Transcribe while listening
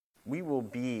We will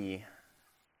be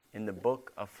in the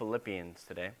book of Philippians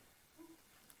today.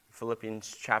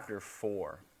 Philippians chapter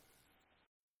 4.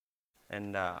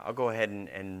 And I'll go ahead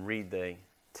and read the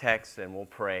text and we'll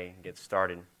pray and get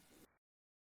started.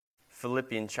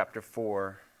 Philippians chapter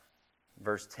 4,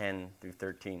 verse 10 through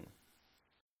 13.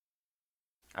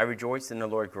 I rejoice in the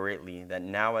Lord greatly that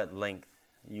now at length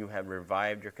you have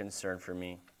revived your concern for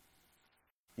me.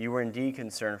 You were indeed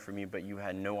concerned for me, but you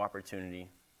had no opportunity.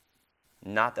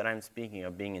 Not that I'm speaking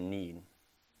of being in need,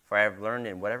 for I have learned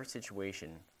in whatever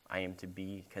situation I am to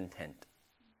be content.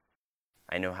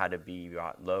 I know how to be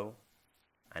brought low.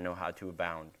 I know how to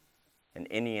abound. In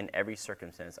any and every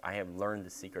circumstance, I have learned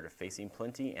the secret of facing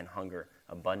plenty and hunger,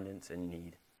 abundance and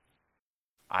need.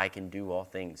 I can do all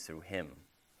things through him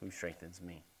who strengthens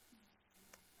me.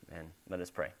 Amen. Let us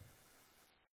pray.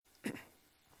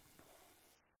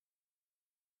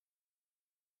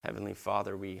 Heavenly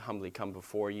Father, we humbly come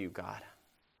before you, God,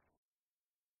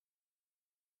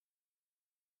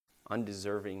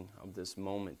 undeserving of this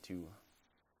moment to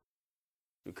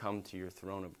come to your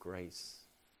throne of grace.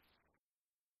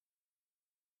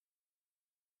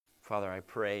 Father, I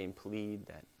pray and plead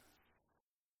that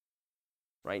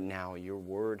right now your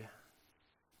word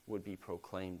would be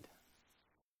proclaimed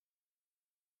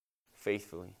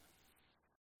faithfully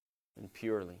and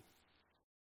purely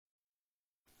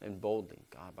and boldly,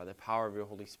 God, by the power of your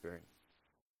Holy Spirit.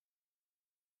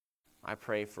 I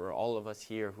pray for all of us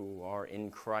here who are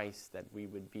in Christ that we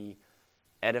would be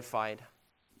edified,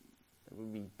 that we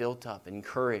would be built up,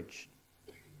 encouraged,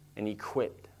 and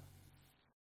equipped.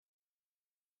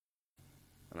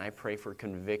 And I pray for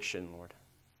conviction, Lord.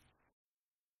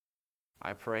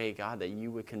 I pray, God, that you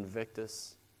would convict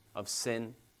us of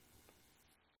sin,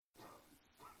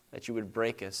 that you would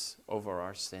break us over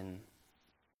our sin.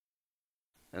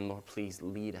 And Lord, please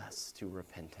lead us to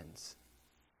repentance.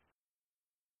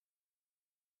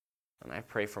 And I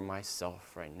pray for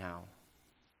myself right now.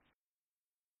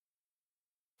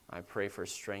 I pray for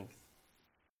strength.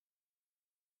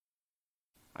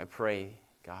 I pray,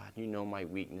 God, you know my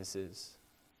weaknesses.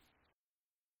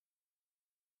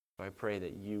 I pray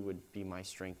that you would be my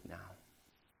strength now.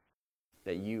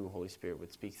 That you, Holy Spirit,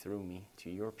 would speak through me to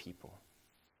your people.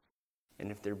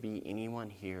 And if there be anyone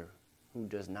here who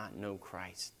does not know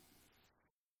Christ,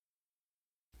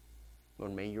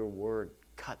 Lord, may your word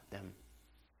cut them.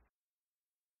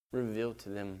 Reveal to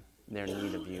them their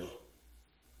need of you.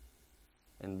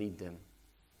 And lead them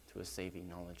to a saving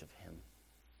knowledge of him.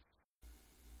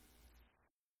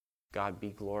 God, be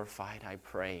glorified, I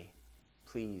pray.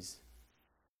 Please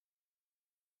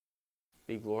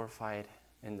be glorified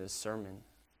in this sermon,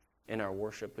 in our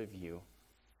worship of you.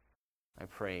 I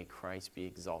pray Christ be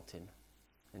exalted.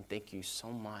 And thank you so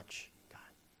much, God,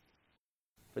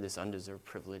 for this undeserved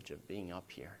privilege of being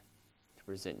up here to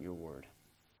present your word.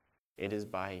 It is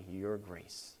by your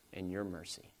grace and your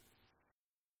mercy.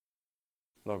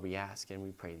 Lord, we ask and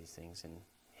we pray these things in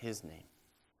his name.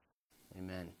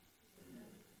 Amen.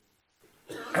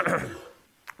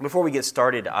 Before we get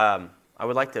started, I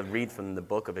would like to read from the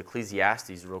book of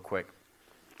Ecclesiastes real quick.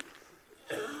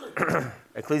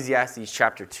 Ecclesiastes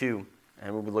chapter 2,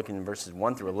 and we'll be looking at verses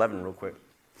 1 through 11 real quick.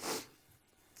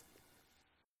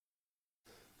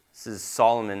 This is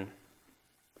Solomon.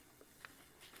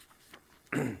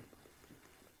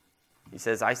 He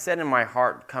says, I said in my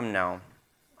heart, come now,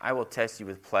 I will test you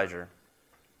with pleasure.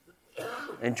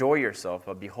 Enjoy yourself,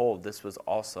 but behold, this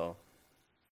also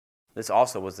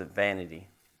was a vanity.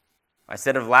 I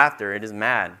said of laughter, it is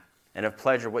mad, and of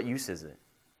pleasure, what use is it?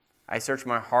 I searched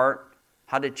my heart,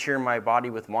 how to cheer my body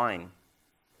with wine,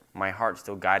 my heart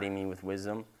still guiding me with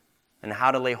wisdom, and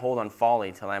how to lay hold on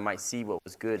folly till I might see what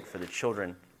was good for the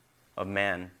children of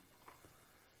man,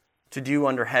 to do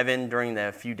under heaven during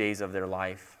the few days of their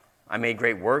life. I made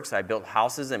great works. I built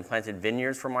houses and planted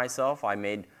vineyards for myself. I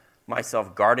made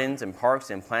myself gardens and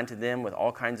parks and planted them with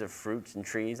all kinds of fruits and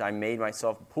trees. I made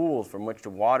myself pools from which to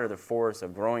water the forests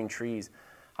of growing trees.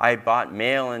 I bought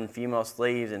male and female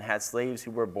slaves and had slaves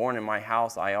who were born in my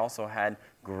house. I also had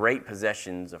great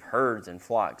possessions of herds and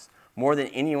flocks, more than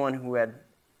anyone who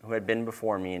had been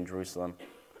before me in Jerusalem.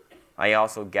 I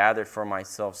also gathered for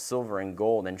myself silver and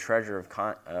gold and treasure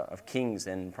of kings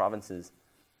and provinces.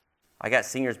 I got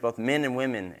singers, both men and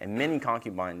women, and many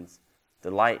concubines, the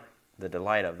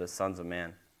delight of the sons of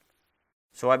man.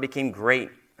 So I became great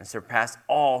and surpassed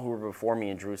all who were before me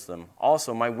in Jerusalem.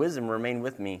 Also, my wisdom remained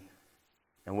with me,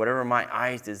 and whatever my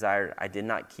eyes desired, I did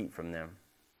not keep from them.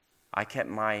 I kept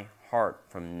my heart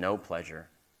from no pleasure,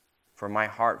 for my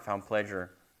heart found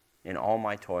pleasure in all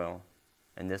my toil,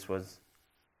 and this was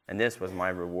my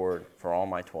reward for all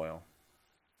my toil.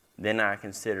 Then I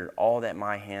considered all that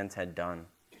my hands had done,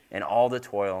 and all the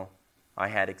toil I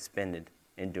had expended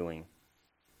in doing.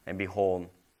 And behold,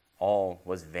 all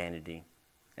was vanity,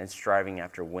 and striving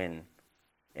after wind,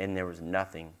 and there was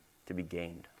nothing to be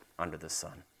gained under the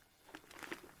sun.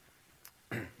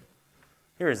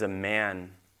 Here is a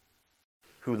man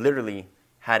who literally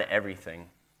had everything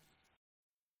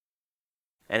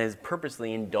and is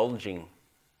purposely indulging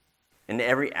in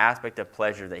every aspect of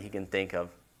pleasure that he can think of.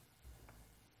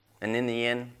 And in the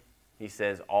end, he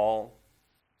says, all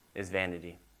is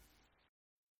vanity.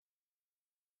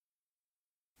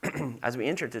 As we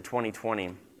enter to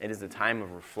 2020, it is a time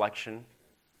of reflection.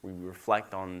 We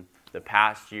reflect on the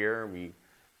past year. We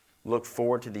look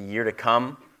forward to the year to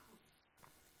come.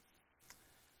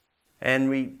 And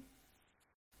we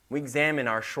examine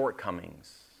our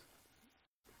shortcomings,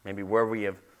 maybe where we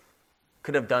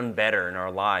could have done better in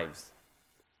our lives.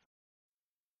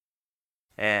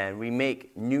 And we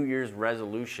make New Year's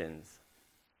resolutions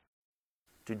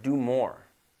to do more,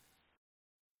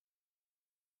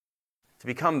 to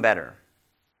become better.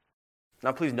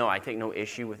 Now, please know, I take no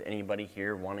issue with anybody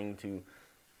here wanting to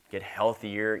get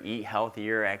healthier, eat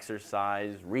healthier,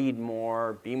 exercise, read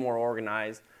more, be more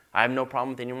organized. I have no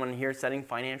problem with anyone here setting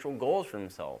financial goals for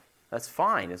themselves. That's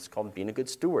fine. It's called being a good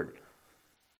steward.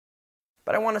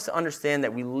 But I want us to understand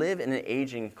that we live in an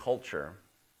aging culture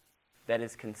that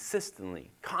is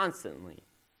consistently, constantly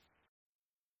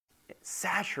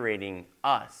saturating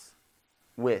us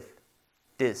with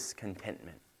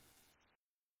discontentment.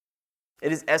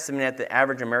 It is estimated that the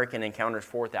average American encounters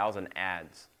 4,000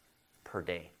 ads per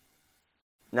day.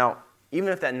 Now, even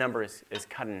if that number is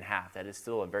cut in half, that is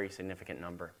still a very significant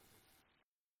number.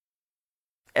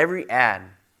 Every ad,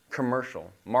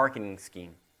 commercial, marketing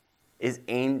scheme is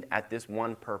aimed at this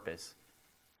one purpose: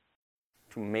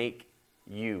 to make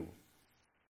you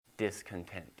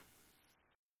discontent.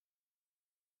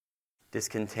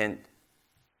 Discontent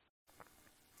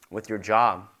with your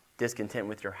job, discontent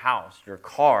with your house, your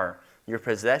car, your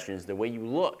possessions, the way you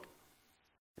look,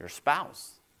 your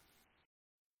spouse.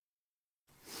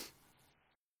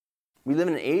 We live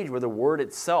in an age where the word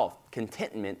itself,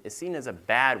 contentment, is seen as a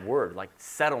bad word, like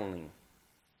settling.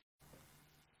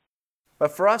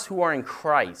 But for us who are in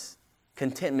Christ,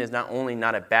 contentment is not only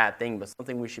not a bad thing, but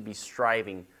something we should be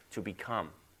striving to become.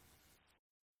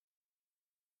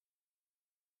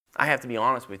 I have to be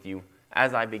honest with you,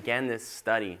 as I began this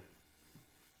study,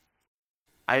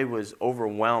 I was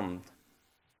overwhelmed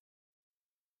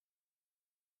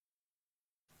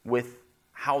with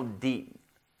how deep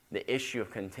the issue of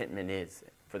contentment is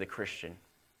for the Christian.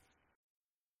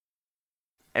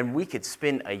 And we could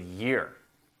spend a year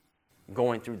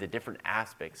going through the different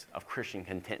aspects of Christian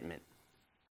contentment.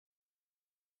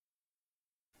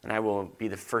 And I will be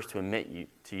the first to admit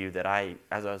to you that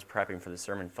as I was prepping for the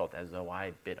sermon, felt as though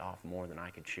I bit off more than I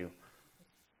could chew.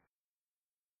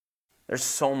 There's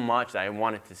so much that I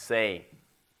wanted to say,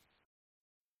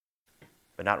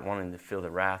 but not wanting to feel the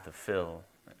wrath of Phil,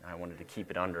 I wanted to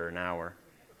keep it under an hour.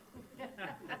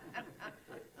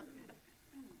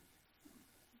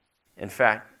 In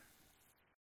fact,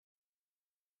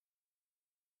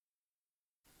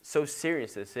 so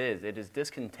serious this is, it is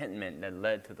discontentment that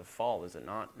led to the fall, is it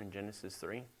not, in Genesis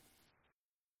 3?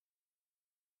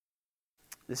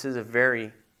 This is a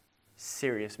very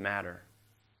serious matter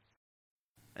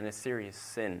and a serious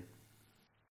sin.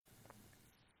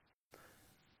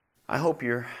 I hope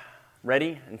you're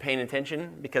ready and paying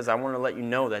attention, because I want to let you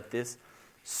know that this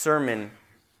sermon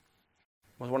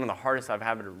was one of the hardest I've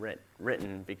had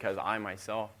written, because I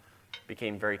myself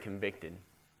became very convicted.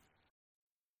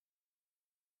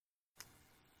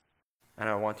 And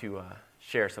I want to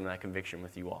share some of that conviction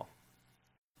with you all.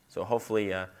 So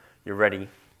hopefully you're ready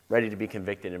to be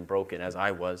convicted and broken, as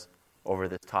I was, over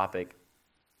this topic.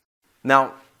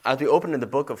 Now, as we open in the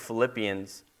book of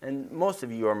Philippians, and most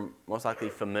of you are most likely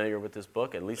familiar with this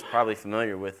book, at least probably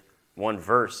familiar with one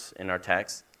verse in our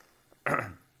text.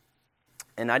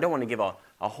 And I don't want to give a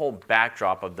whole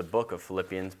backdrop of the book of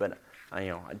Philippians, but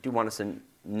I do want us to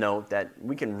note that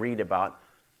we can read about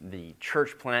the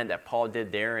church plant that Paul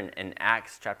did there in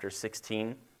Acts chapter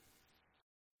 16.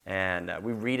 And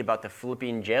we read about the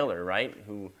Philippian jailer, right,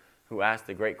 who asked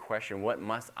the great question, what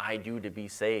must I do to be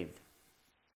saved?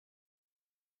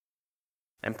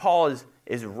 And Paul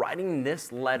is writing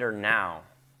this letter now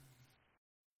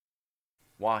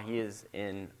while he is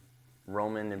in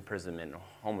Roman imprisonment,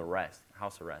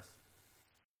 house arrest.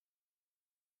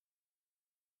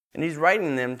 And he's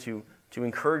writing them to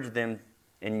encourage them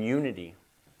in unity,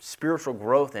 spiritual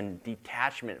growth, and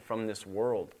detachment from this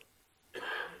world.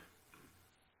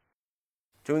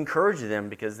 to encourage them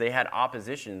because they had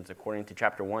oppositions according to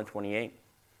chapter 1:28,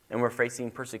 and were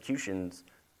facing persecutions,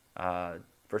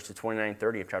 verses 29 and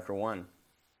 30 of chapter 1.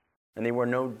 And they were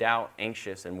no doubt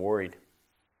anxious and worried.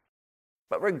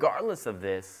 But regardless of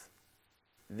this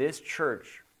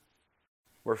church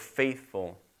were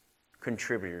faithful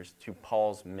contributors to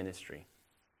Paul's ministry.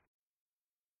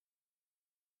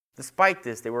 Despite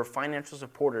this, they were financial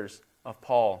supporters of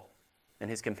Paul and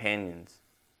his companions.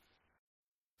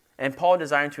 And Paul,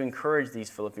 desiring to encourage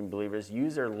these Philippian believers,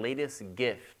 used their latest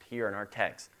gift here in our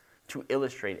text to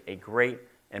illustrate a great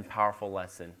and powerful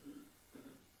lesson.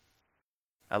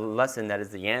 A lesson that is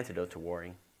the antidote to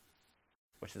worry,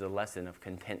 which is a lesson of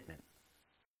contentment.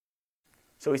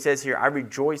 So he says here, I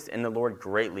rejoiced in the Lord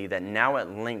greatly that now at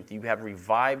length you have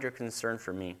revived your concern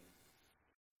for me.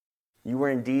 You were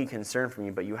indeed concerned for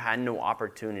me, but you had no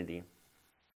opportunity.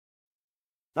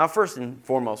 Now, first and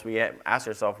foremost, we ask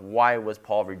ourselves, why was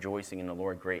Paul rejoicing in the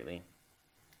Lord greatly?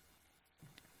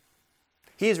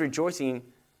 He is rejoicing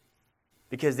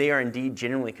because they are indeed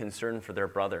genuinely concerned for their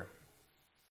brother.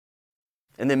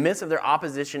 In the midst of their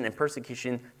opposition and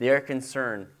persecution, they are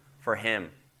concerned for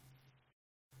him.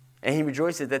 And he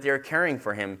rejoices that they are caring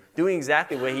for him, doing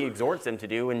exactly what he exhorts them to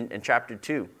do in chapter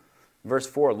 2. Verse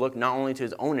 4, look not only to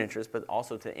his own interest, but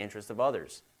also to the interest of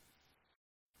others.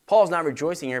 Paul is not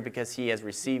rejoicing here because he has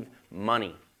received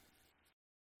money,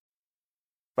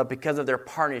 but because of their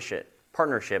partnership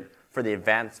for the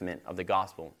advancement of the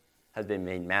gospel has been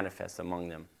made manifest among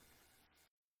them.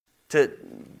 To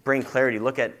bring clarity,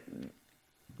 look at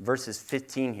verses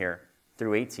 15 here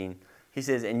through 18. He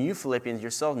says, and you Philippians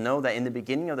yourselves know that in the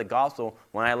beginning of the gospel,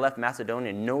 when I left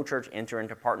Macedonia, no church entered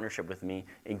into partnership with me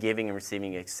in giving and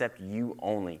receiving except you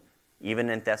only. Even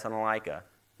in Thessalonica,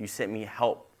 you sent me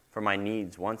help for my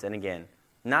needs once and again.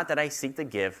 Not that I seek the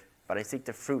gift, but I seek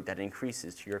the fruit that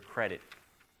increases to your credit.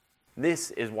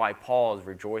 This is why Paul is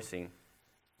rejoicing.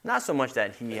 Not so much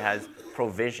that he has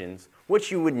provisions,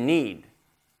 which you would need.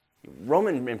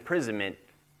 Roman imprisonment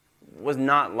was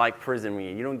not like prison.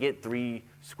 You don't get 3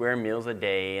 square meals a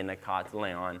day and a cot to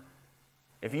lay on.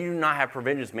 If you do not have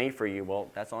provisions made for you, well,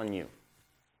 that's on you.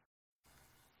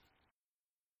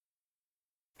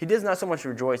 He does not so much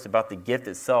rejoice about the gift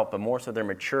itself, but more so their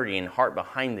maturity and heart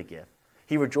behind the gift.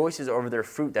 He rejoices over their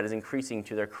fruit that is increasing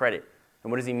to their credit.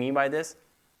 And what does he mean by this?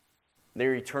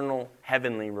 Their eternal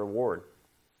heavenly reward.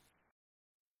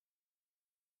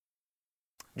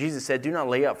 Jesus said, do not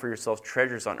lay up for yourselves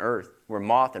treasures on earth, where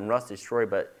moth and rust destroy,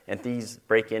 and thieves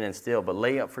break in and steal, but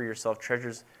lay up for yourself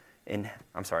treasures in,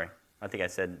 I think I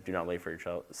said, do not lay for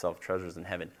yourself treasures in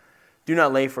heaven. Do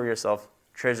not lay for yourself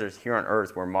treasures here on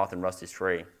earth, where moth and rust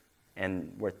destroy,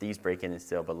 and where thieves break in and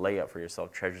steal, but lay up for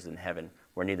yourself treasures in heaven,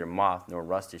 where neither moth nor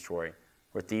rust destroy,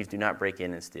 where thieves do not break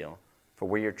in and steal. For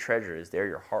where your treasure is, there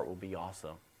your heart will be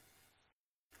also.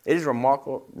 It is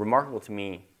remarkable to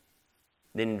me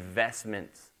the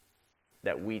investments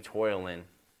that we toil in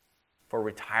for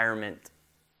retirement.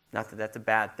 Not that that's a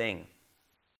bad thing.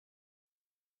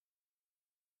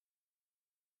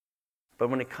 But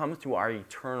when it comes to our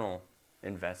eternal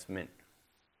investment,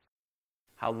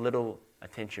 how little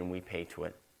attention we pay to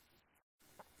it.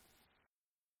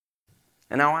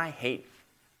 And now I hate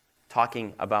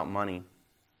talking about money.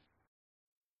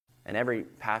 And every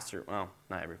pastor, well,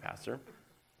 not every pastor,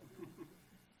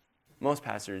 most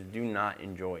pastors do not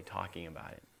enjoy talking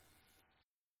about it.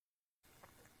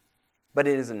 But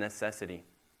it is a necessity.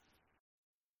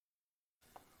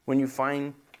 When you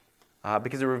find,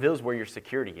 because it reveals where your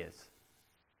security is.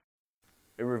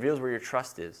 It reveals where your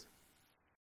trust is.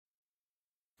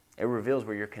 It reveals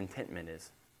where your contentment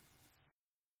is.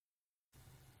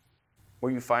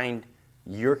 Where you find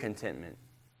your contentment.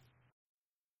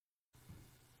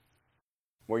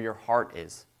 Where your heart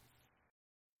is.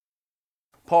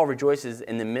 Paul rejoices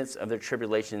in the midst of their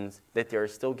tribulations that they are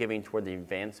still giving toward the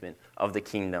advancement of the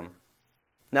kingdom.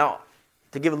 Now,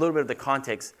 to give a little bit of the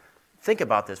context, think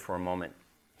about this for a moment.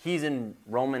 He's in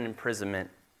Roman imprisonment,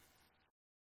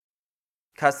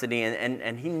 custody, and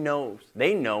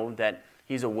they know that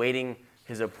he's awaiting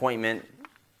his appointment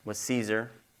with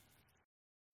Caesar,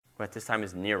 who at this time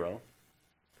is Nero.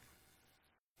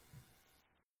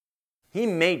 He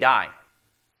may die.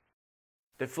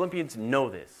 The Philippians know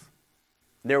this.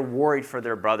 They're worried for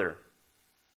their brother.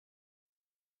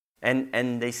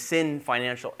 And they send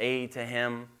financial aid to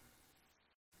him.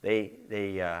 They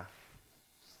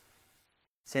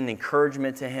send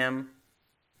encouragement to him.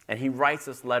 And he writes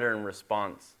this letter in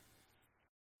response.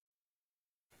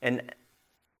 And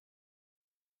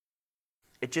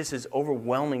it just is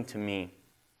overwhelming to me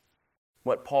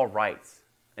what Paul writes.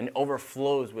 And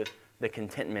overflows with the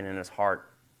contentment in his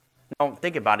heart. Now,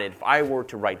 think about it. If I were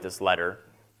to write this letter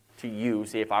to you,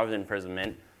 say if I was in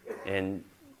imprisonment in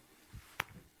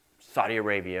Saudi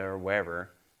Arabia or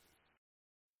wherever,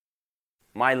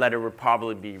 my letter would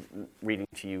probably be reading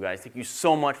to you guys. Thank you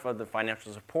so much for the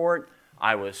financial support.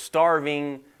 I was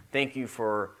starving. Thank you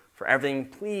for everything.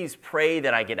 Please pray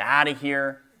that I get out of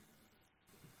here.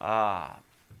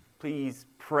 Please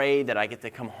pray that I get to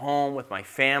come home with my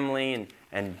family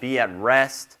and be at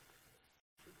rest.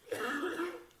 But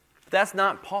that's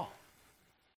not Paul.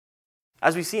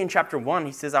 As we see in chapter 1,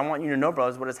 he says, I want you to know,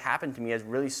 brothers, what has happened to me has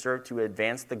really served to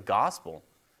advance the gospel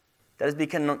that has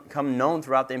become known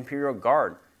throughout the imperial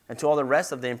guard, and to all the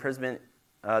rest of the imprisonment,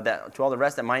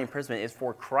 that my imprisonment is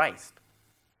for Christ.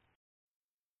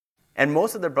 And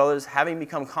most of the brothers, having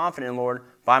become confident in the Lord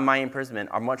by my imprisonment,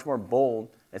 are much more bold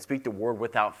and speak the word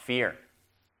without fear.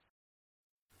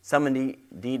 Some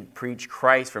indeed preach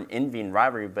Christ from envy and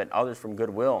rivalry, but others from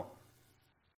goodwill.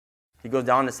 He goes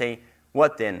down to say,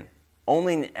 what then?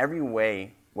 Only in every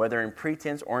way, whether in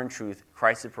pretense or in truth,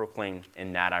 Christ is proclaimed,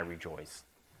 in that I rejoice.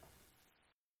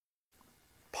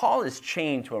 Paul is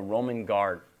chained to a Roman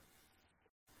guard,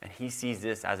 and he sees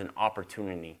this as an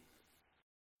opportunity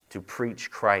to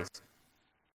preach Christ.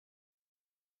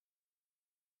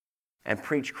 And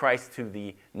preach Christ to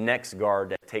the next guard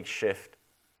that takes shift.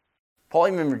 Paul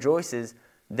even rejoices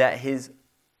that his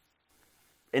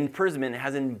imprisonment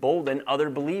has emboldened other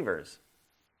believers.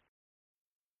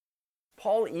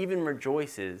 Paul even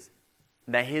rejoices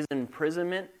that his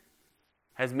imprisonment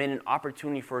has made an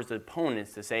opportunity for his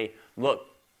opponents to say, look,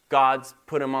 God's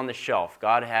put him on the shelf.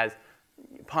 God has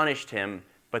punished him,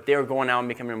 but they're going out and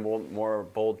becoming more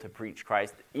bold to preach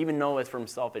Christ. Even though it's from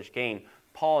selfish gain,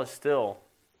 Paul still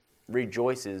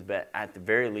rejoices, but at the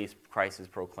very least, Christ is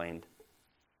proclaimed.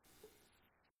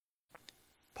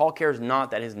 Paul cares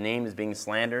not that his name is being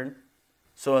slandered,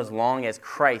 so as long as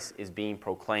Christ is being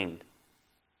proclaimed.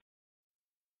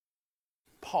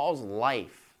 Paul's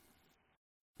life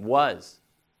was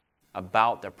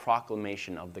about the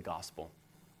proclamation of the gospel.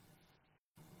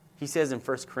 He says in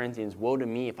 1 Corinthians, woe to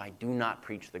me if I do not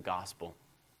preach the gospel.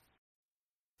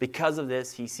 Because of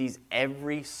this, he sees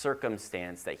every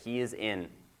circumstance that he is in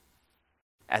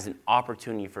as an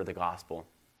opportunity for the gospel.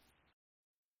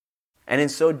 And in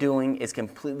so doing, is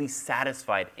completely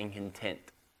satisfied and content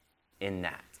in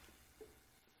that.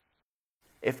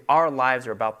 If our lives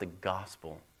are about the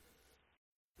gospel,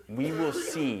 we will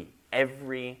see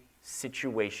every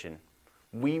situation,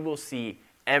 we will see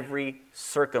every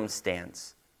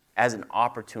circumstance as an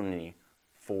opportunity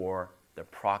for the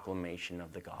proclamation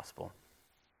of the gospel.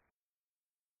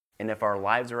 And if our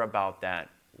lives are about that,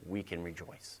 we can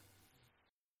rejoice.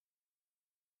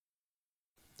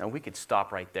 Now, we could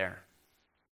stop right there.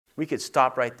 We could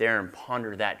stop right there and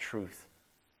ponder that truth.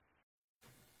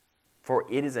 For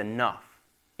it is enough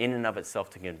in and of itself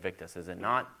to convict us, is it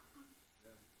not?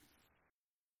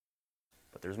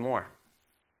 But there's more.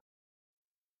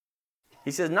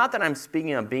 He says, not that I'm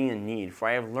speaking of being in need, for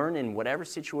I have learned in whatever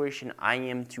situation I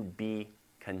am to be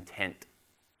content.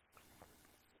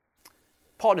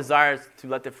 Paul desires to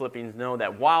let the Philippians know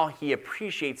that while he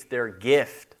appreciates their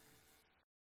gift,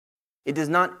 it does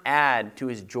not add to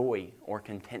his joy or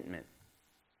contentment,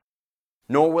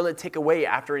 nor will it take away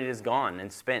after it is gone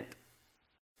and spent.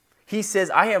 He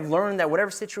says, I have learned that whatever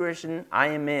situation I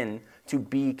am in, to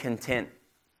be content.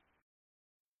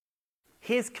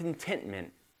 His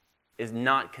contentment is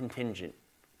not contingent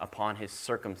upon his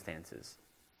circumstances.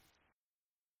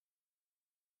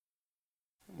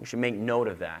 We should make note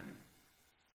of that.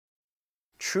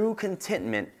 True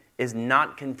contentment is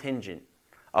not contingent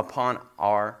upon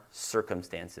our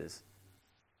circumstances.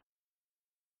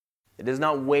 It does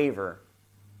not waver.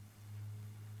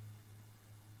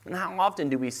 And how often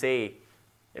do we say,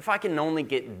 if I can only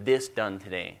get this done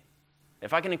today,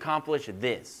 if I can accomplish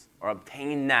this or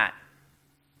obtain that,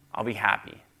 I'll be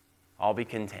happy. I'll be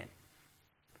content.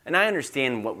 And I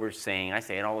understand what we're saying. I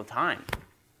say it all the time.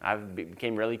 I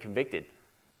became really convicted.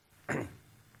 If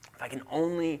I can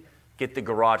only get the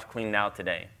garage cleaned out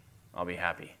today, I'll be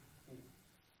happy.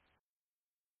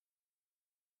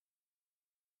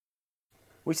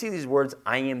 We see these words,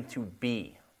 I am to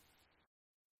be.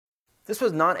 This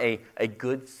was not a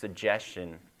good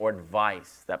suggestion or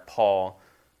advice that Paul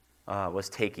was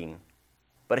taking,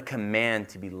 but a command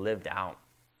to be lived out.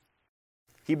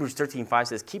 Hebrews 13:5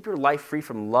 says, keep your life free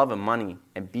from love and money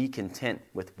and be content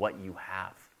with what you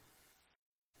have.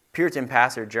 Puritan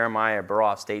pastor Jeremiah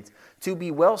Baroff states, to be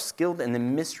well skilled in the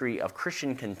mystery of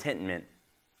Christian contentment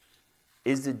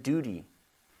is the duty,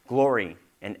 glory,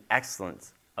 and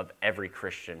excellence of every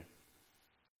Christian.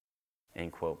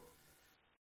 End quote.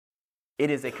 It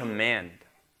is a command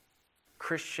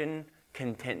Christian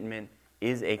contentment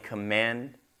is a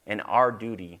command and our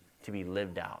duty to be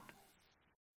lived out.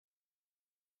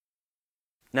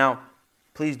 Now,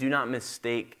 please do not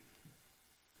mistake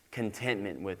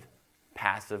contentment with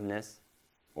passiveness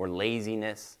or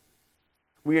laziness.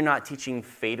 We are not teaching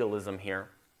fatalism here,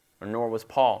 or nor was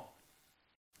Paul.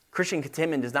 Christian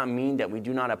contentment does not mean that we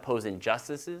do not oppose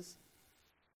injustices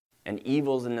and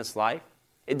evils in this life.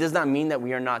 It does not mean that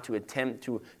we are not to attempt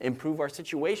to improve our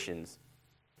situations.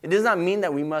 It does not mean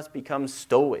that we must become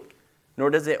stoic,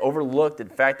 nor does it overlook the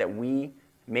fact that we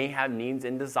may have needs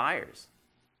and desires.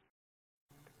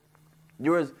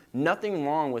 There is nothing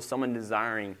wrong with someone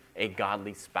desiring a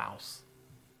godly spouse.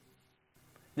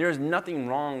 There is nothing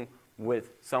wrong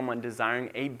with someone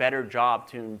desiring a better job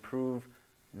to improve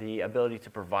the ability to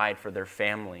provide for their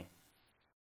family.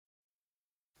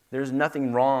 There's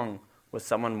nothing wrong with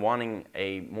someone wanting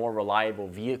a more reliable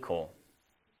vehicle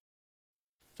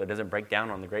so it doesn't break down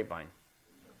on the grapevine.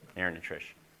 Aaron and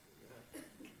Trish.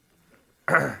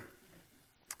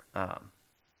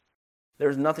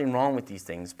 There's nothing wrong with these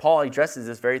things. Paul addresses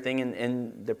this very thing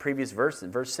in the previous verse,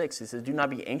 in verse 6. He says, do not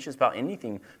be anxious about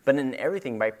anything, but in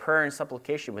everything, by prayer and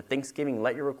supplication, with thanksgiving,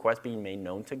 let your requests be made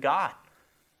known to God.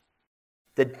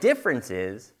 The difference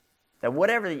is that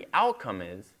whatever the outcome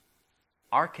is,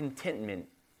 our contentment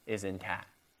is intact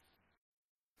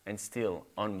and still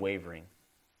unwavering.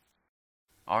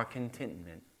 Our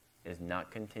contentment is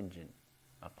not contingent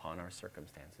upon our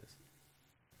circumstances.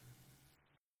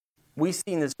 We see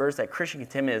in this verse that Christian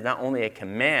contentment is not only a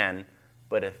command,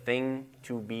 but a thing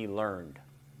to be learned.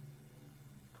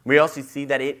 We also see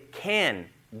that it can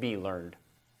be learned.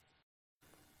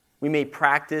 We may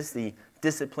practice the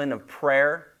discipline of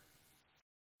prayer,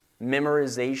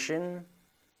 memorization,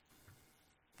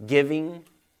 giving,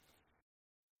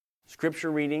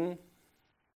 scripture reading,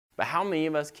 but how many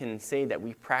of us can say that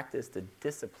we practice the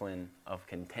discipline of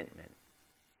contentment?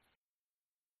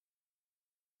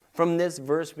 From this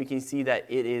verse, we can see that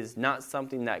it is not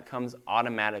something that comes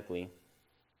automatically.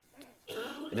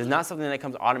 It is not something that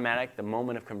comes automatic the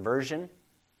moment of conversion,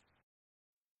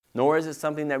 nor is it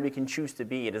something that we can choose to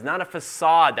be. It is not a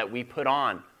facade that we put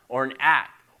on, or an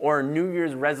act, or a New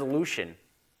Year's resolution.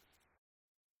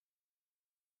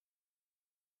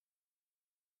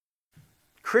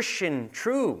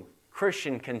 True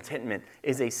Christian contentment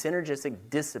is a synergistic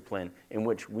discipline in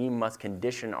which we must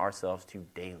condition ourselves to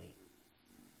daily.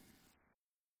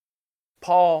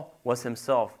 Paul was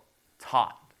himself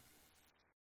taught.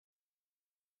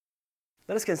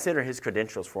 Let us consider his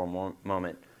credentials for a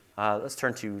moment. Let's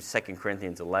turn to 2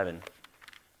 Corinthians 11.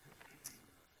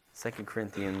 2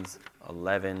 Corinthians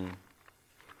 11.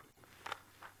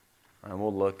 And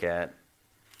we'll look at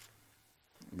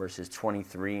verses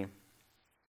 23.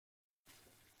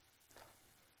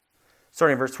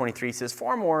 Starting in verse 23, it says,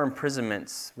 4 more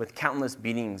imprisonments with countless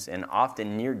beatings and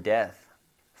often near death.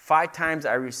 5 times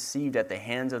I received at the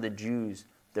hands of the Jews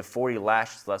the 40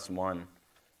 lashes less one.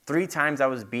 3 times I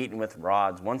was beaten with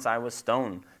rods. Once I was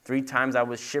stoned. 3 times I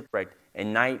was shipwrecked. A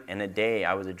night and a day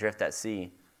I was adrift at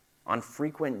sea. On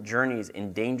frequent journeys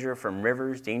in danger from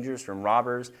rivers, dangers from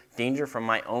robbers, danger from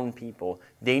my own people,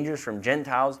 dangers from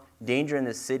Gentiles, danger in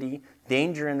the city,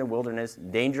 danger in the wilderness,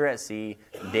 danger at sea,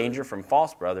 danger from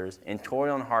false brothers, in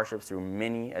toil and hardships through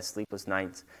many sleepless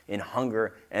nights, in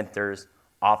hunger and thirst,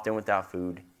 often without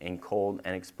food, in cold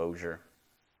and exposure.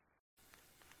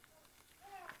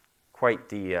 Quite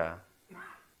the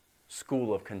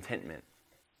school of contentment.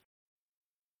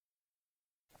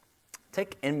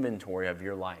 Take inventory of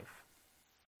your life.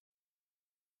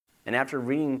 And after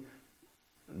reading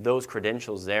those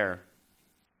credentials there,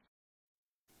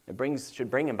 it should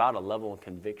bring about a level of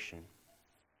conviction.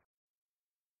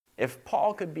 If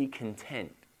Paul could be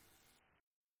content,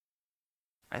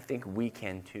 I think we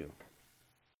can too.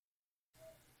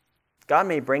 God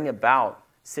may bring about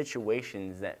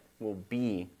situations that will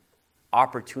be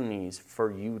opportunities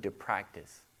for you to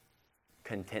practice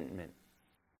contentment,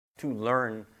 to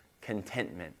learn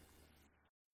contentment.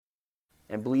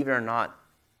 And believe it or not,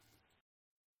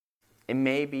 it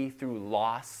may be through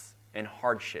loss and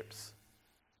hardships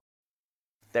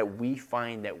that we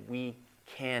find that we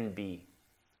can be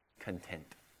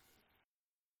content.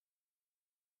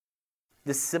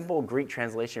 The simple Greek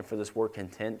translation for this word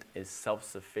content is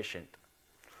self-sufficient.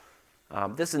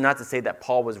 This is not to say that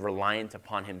Paul was reliant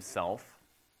upon himself,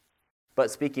 but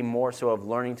speaking more so of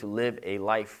learning to live a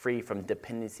life free from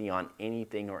dependency on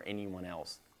anything or anyone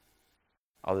else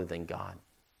other than God.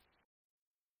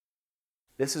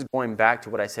 This is going back to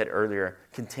what I said earlier.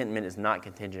 Contentment is not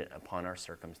contingent upon our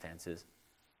circumstances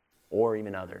or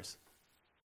even others.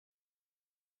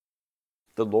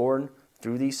 The Lord,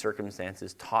 through these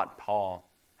circumstances, taught Paul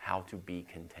how to be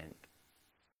content.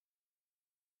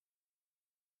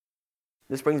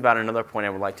 This brings about another point I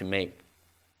would like to make.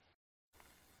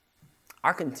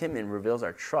 Our contentment reveals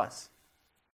our trust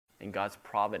in God's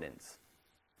providence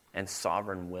and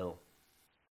sovereign will.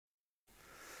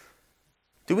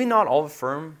 Do we not all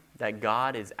affirm that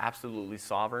God is absolutely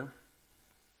sovereign?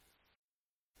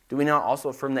 Do we not also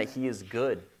affirm that he is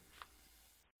good?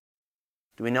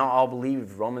 Do we not all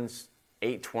believe Romans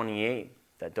 8:28,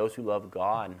 that those who love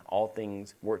God, all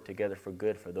things work together for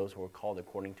good for those who are called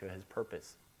according to his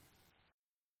purpose?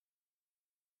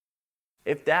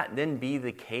 If that then be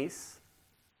the case,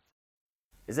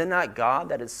 is it not God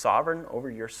that is sovereign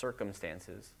over your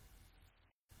circumstances?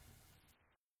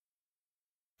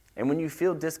 And when you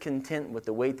feel discontent with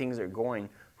the way things are going,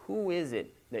 who is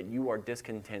it that you are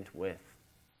discontent with?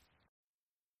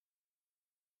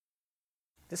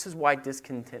 This is why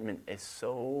discontentment is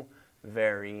so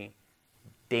very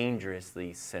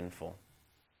dangerously sinful.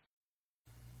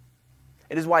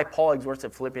 It is why Paul exhorts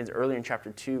at Philippians earlier in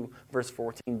chapter 2, verse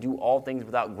 14, do all things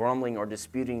without grumbling or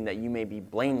disputing, that you may be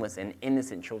blameless and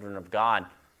innocent children of God.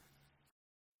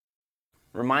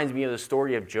 Reminds me of the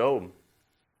story of Job,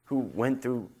 who went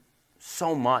through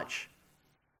so much.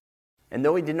 And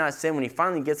though he did not sin, when he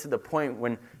finally gets to the point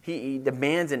when he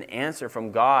demands an answer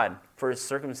from God for his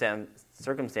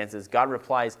circumstances, God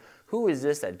replies, who is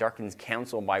this that darkens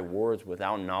counsel by words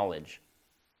without knowledge?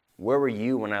 Where were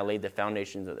you when I laid the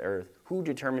foundations of the earth? Who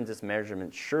determines this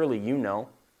measurement? Surely you know.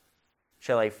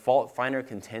 Shall a fault finder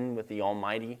contend with the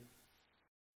Almighty?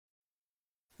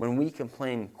 When we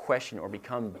complain, question, or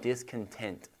become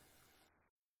discontent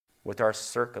with our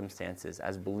circumstances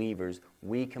as believers,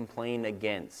 we complain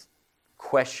against,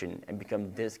 question, and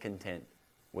become discontent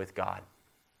with God.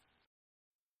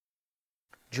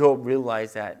 Job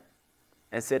realized that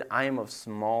and said, I am of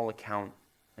small account,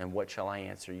 and what shall I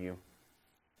answer you?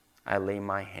 I lay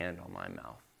my hand on my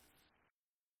mouth.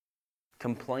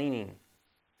 Complaining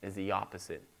is the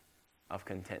opposite of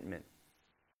contentment.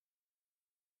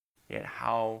 Yet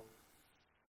how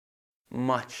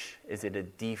much is it a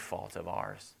default of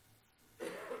ours?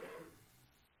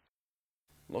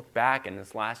 Look back in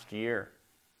this last year.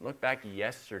 Look back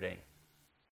yesterday.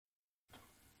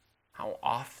 How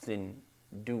often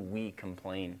do we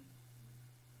complain?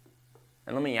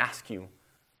 And let me ask you,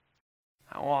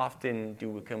 how often do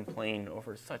we complain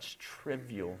over such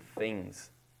trivial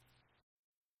things?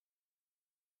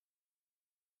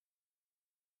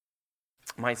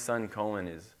 My son Cohen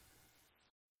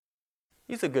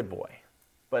he's a good boy,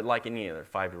 but like any other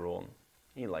 5-year-old,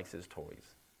 he likes his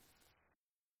toys.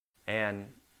 And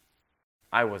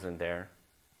I wasn't there,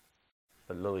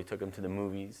 but Lily took him to the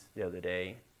movies the other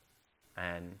day,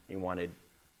 and he wanted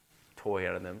a toy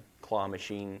out of them, claw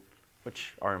machine,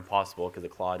 which are impossible because the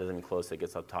claw doesn't even close, so it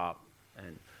gets up top,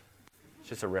 and it's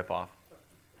just a ripoff.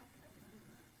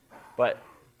 But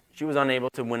she was unable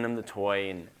to win him the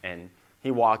toy, and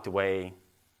he walked away,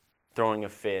 throwing a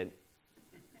fit,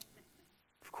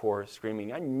 of course,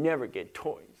 screaming, I never get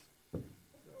toys.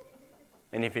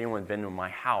 And if anyone's been to my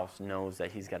house knows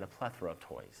that he's got a plethora of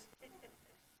toys.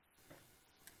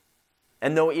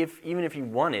 And though even if he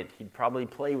won it, he'd probably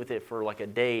play with it for like a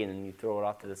day and then you throw it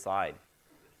off to the side.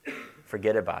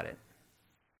 Forget about it.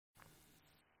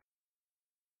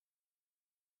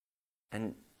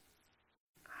 And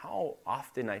how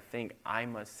often I think I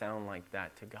must sound like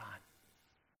that to God.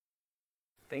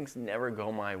 Things never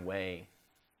go my way.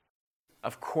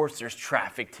 Of course there's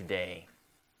traffic today.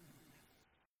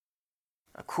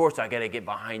 Of course I got to get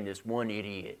behind this one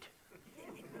idiot.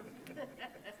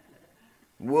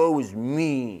 Woe is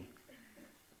me.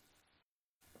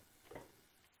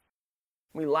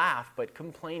 We laugh, but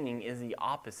complaining is the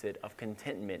opposite of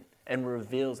contentment and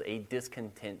reveals a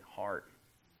discontent heart.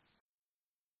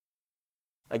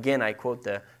 Again, I quote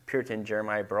the Puritan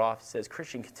Jeremiah Baroff. He says,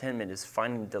 Christian contentment is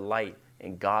finding delight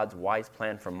in God's wise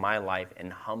plan for my life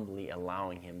and humbly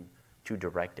allowing him to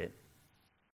direct it.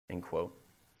 End quote.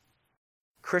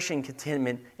 Christian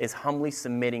contentment is humbly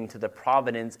submitting to the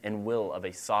providence and will of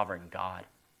a sovereign God.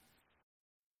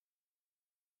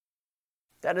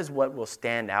 That is what will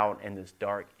stand out in this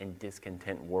dark and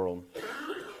discontent world.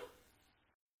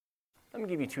 Let me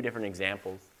give you 2 different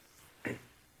examples.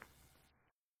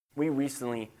 We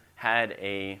recently had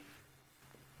a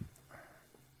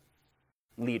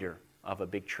leader of a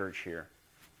big church here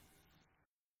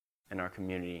in our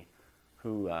community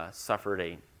who suffered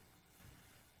a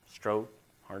stroke,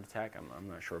 heart attack, I'm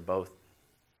not sure, both.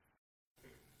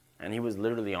 And he was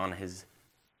literally on his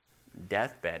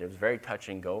deathbed. It was very touch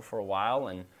and go for a while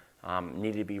and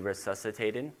needed to be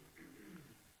resuscitated.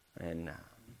 And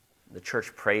the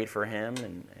church prayed for him,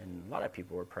 and a lot of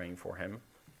people were praying for him,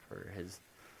 for his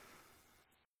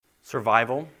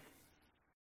survival.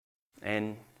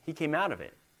 And he came out of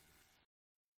it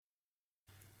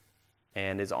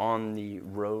and is on the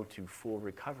road to full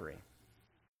recovery.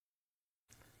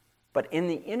 But in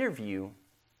the interview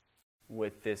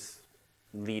with this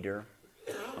leader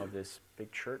of this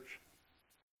big church,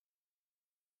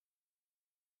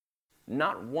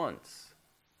 not once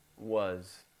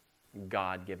was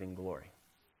God giving glory.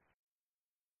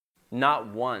 Not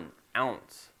 1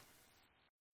 ounce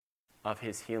of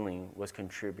his healing was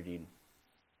contributed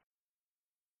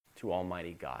to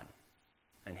Almighty God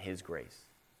and his grace.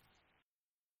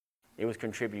 It was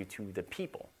contributed to the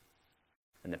people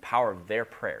and the power of their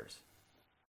prayers.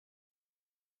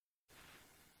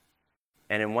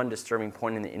 And in one disturbing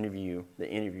point in the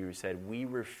interviewer said, "We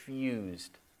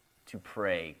refused to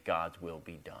pray God's will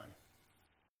be done."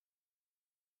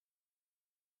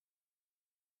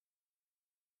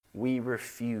 We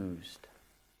refused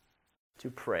to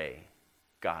pray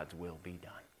God's will be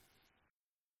done.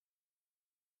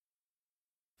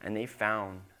 And they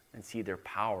found and see their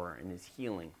power in his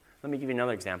healing. Let me give you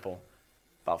another example.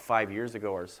 About 5 years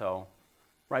ago or so,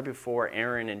 right before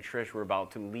Aaron and Trish were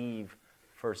about to leave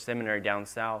for seminary down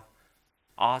south,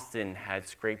 Austin had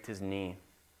scraped his knee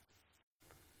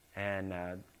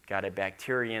and got a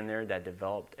bacteria in there that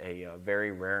developed a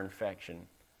very rare infection.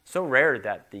 So rare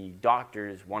that the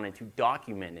doctors wanted to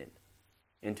document it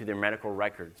into their medical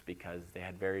records because they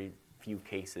had very few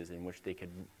cases in which they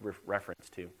could reference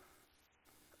to.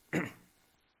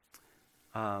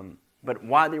 But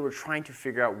while they were trying to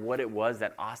figure out what it was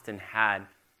that Austin had,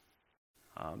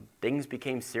 things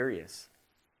became serious.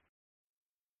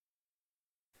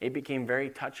 It became very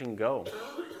touch and go.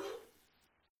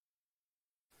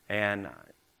 And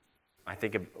I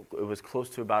think it was close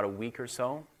to about a week or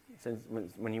so since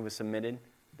when he was admitted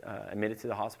to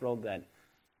the hospital that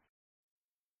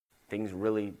things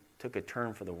really took a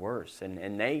turn for the worse.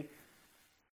 And they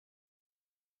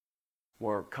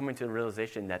were coming to the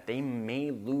realization that they may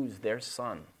lose their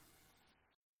son.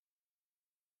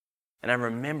 And I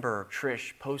remember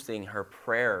Trish posting her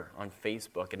prayer on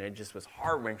Facebook, and it just was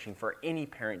heart-wrenching for any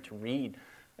parent to read,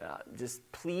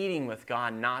 just pleading with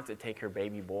God not to take her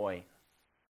baby boy.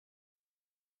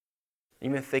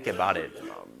 Even think about it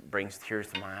brings tears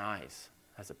to my eyes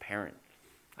as a parent.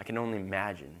 I can only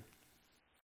imagine.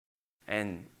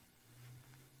 And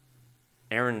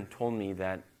Aaron told me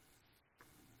that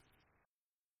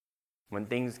when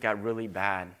things got really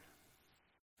bad,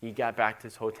 he got back to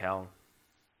his hotel,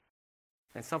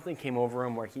 and something came over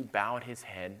him where he bowed his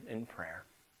head in prayer.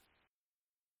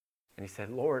 And he said,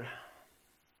 "Lord,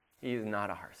 he is not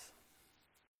ours.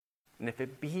 And if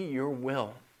it be your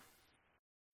will,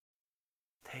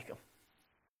 take him."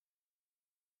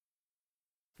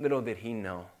 Little did he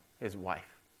know his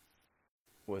wife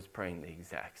was praying the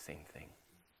exact same thing.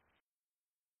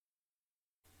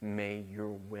 May your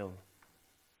will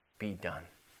be done.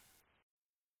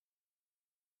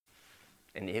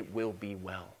 And it will be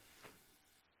well.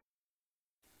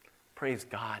 Praise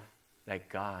God that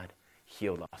God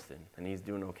healed Austin, and he's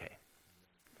doing okay.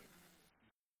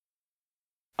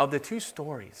 Of the two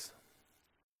stories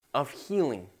of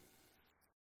healing,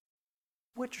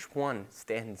 which one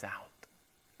stands out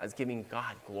as giving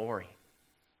God glory?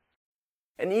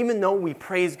 And even though we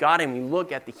praise God and we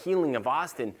look at the healing of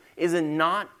Austin, is it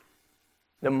not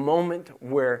the moment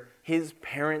where his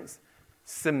parents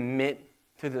submit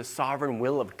to the sovereign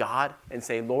will of God and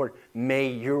say, "Lord, may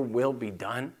your will be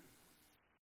done"?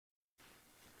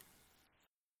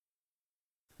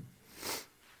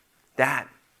 That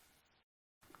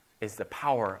is the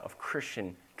power of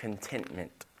Christian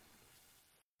contentment.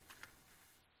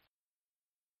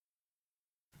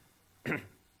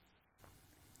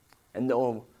 And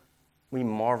though we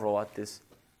marvel at this,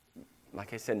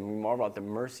 like I said, we marvel at the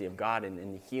mercy of God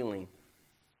and the healing,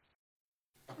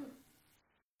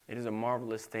 it is a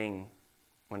marvelous thing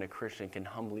when a Christian can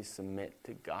humbly submit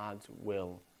to God's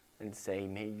will and say,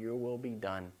 "May your will be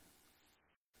done,"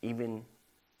 even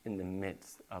in the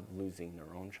midst of losing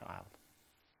their own child.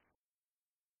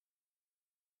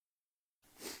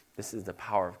 This is the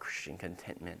power of Christian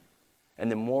contentment.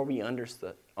 And the more we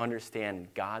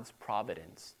understand God's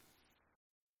providence,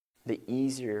 the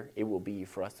easier it will be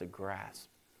for us to grasp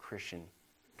Christian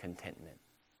contentment.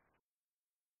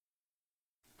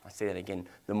 I say that again.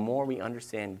 The more we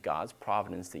understand God's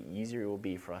providence, the easier it will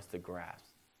be for us to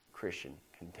grasp Christian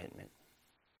contentment.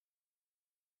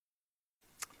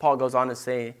 Paul goes on to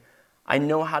say, "I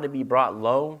know how to be brought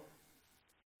low.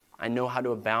 I know how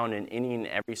to abound in any and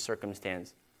every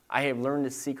circumstance. I have learned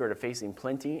the secret of facing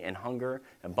plenty and hunger,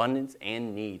 abundance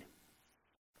and need.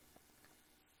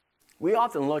 We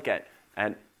often look at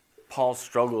Paul's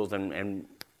struggles and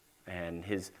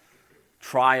his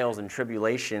trials and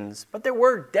tribulations, but there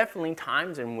were definitely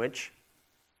times in which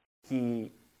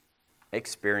he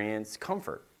experienced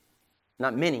comfort.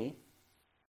 Not many,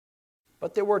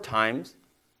 but there were times.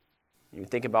 You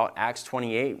think about Acts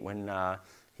 28 when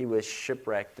he was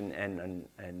shipwrecked and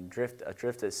adrift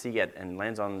at sea and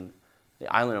lands on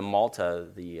the island of Malta.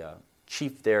 The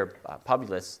chief there,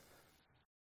 Publius,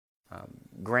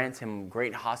 grants him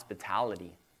great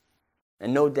hospitality.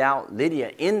 And no doubt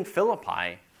Lydia in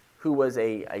Philippi, who was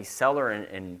a seller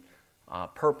in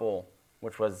purple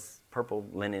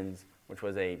linens, which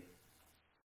was a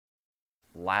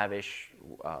lavish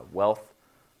wealth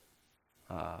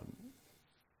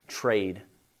trade,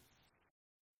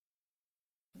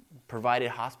 provided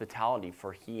hospitality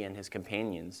for he and his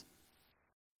companions.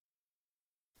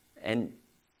 And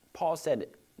Paul said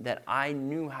that I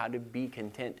knew how to be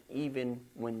content even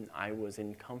when I was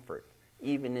in comfort,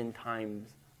 even in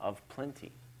times of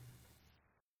plenty.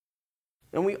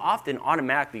 And we often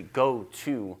automatically go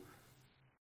to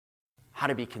how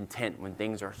to be content when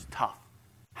things are tough,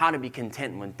 how to be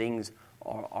content when things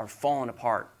are falling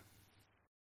apart,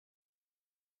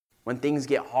 when things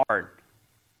get hard.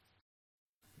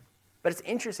 But it's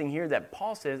interesting here that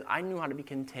Paul says, I knew how to be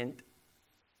content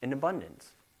in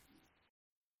abundance.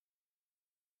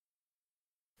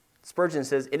 Spurgeon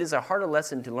says, it is a harder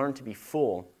lesson to learn to be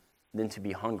full than to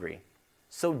be hungry.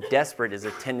 So desperate is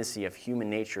a tendency of human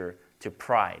nature to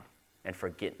pride and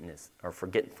forgetfulness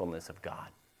of God.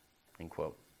 End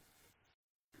quote.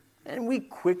 And we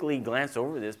quickly glance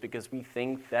over this because we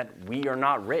think that we are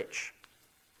not rich.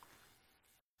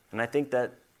 And I think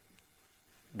that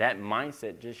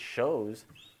mindset just shows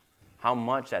how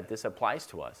much that this applies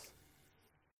to us.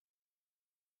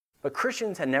 But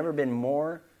Christians have never been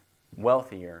more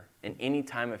wealthier in any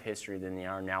time of history than they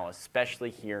are now, especially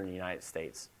here in the United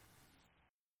States.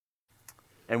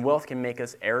 And wealth can make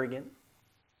us arrogant,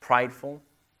 prideful.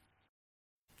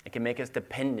 It can make us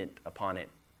dependent upon it.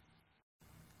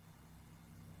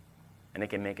 And it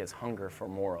can make us hunger for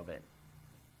more of it.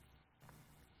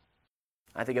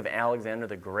 I think of Alexander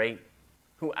the Great,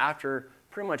 who after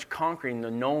pretty much conquering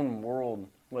the known world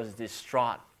was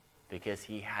distraught because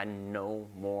he had no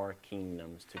more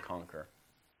kingdoms to conquer.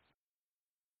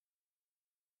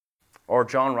 Or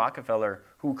John Rockefeller,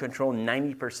 who controlled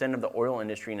 90% of the oil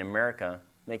industry in America,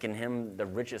 making him the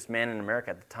richest man in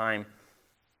America at the time.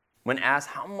 When asked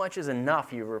how much is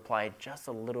enough, he replied, just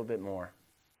a little bit more.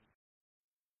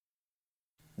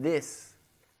 This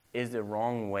is the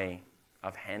wrong way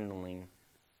of handling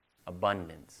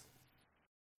abundance.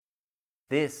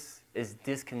 This is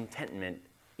discontentment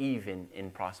even in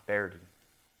prosperity.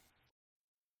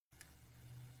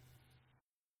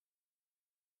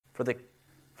 For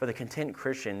the content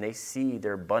Christian, they see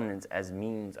their abundance as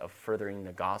means of furthering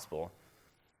the gospel.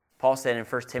 Paul said in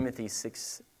 1 Timothy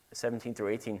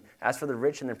 6:17-18, as for the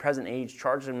rich in the present age,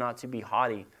 charge them not to be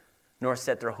haughty, nor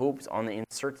set their hopes on the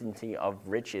uncertainty of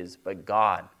riches, but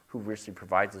God, who richly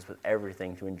provides us with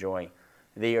everything to enjoy.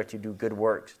 They are to do good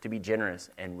works, to be generous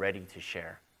and ready to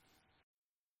share.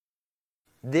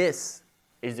 This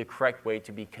is the correct way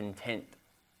to be content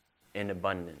in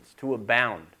abundance, to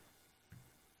abound.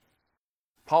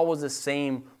 Paul was the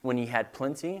same when he had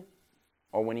plenty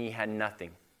or when he had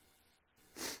nothing.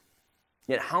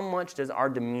 Yet how much does our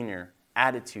demeanor,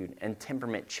 attitude, and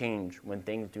temperament change when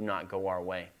things do not go our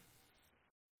way?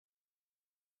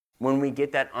 When we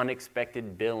get that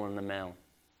unexpected bill in the mail,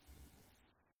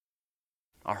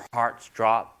 our hearts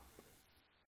drop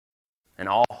and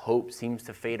all hope seems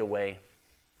to fade away.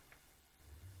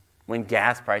 When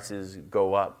gas prices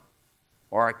go up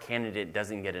or our candidate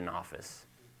doesn't get in office.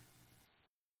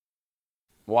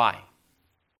 Why?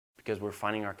 Because we're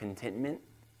finding our contentment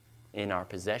in our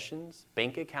possessions,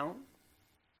 bank account,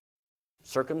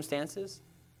 circumstances.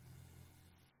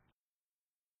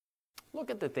 Look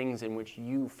at the things in which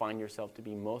you find yourself to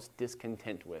be most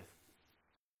discontent with,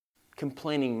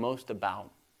 complaining most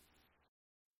about.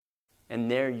 And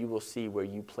there you will see where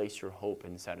you place your hope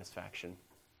and satisfaction.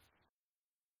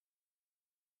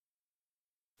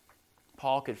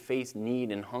 Paul could face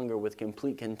need and hunger with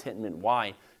complete contentment.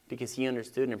 Why? Because he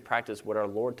understood and practiced what our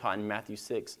Lord taught in Matthew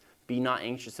 6. Be not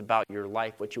anxious about your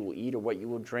life, what you will eat or what you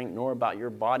will drink, nor about your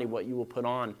body, what you will put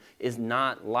on. Is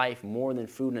not life more than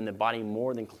food and the body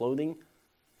more than clothing?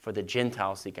 For the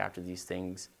Gentiles seek after these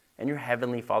things, and your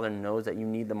heavenly Father knows that you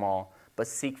need them all. But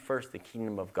seek first the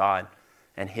kingdom of God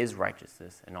and his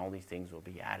righteousness, and all these things will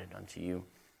be added unto you.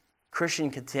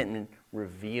 Christian contentment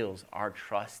reveals our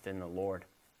trust in the Lord.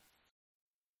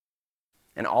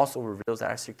 And also reveals that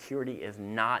our security is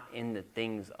not in the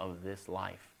things of this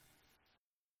life.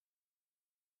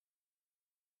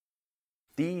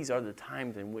 These are the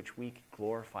times in which we can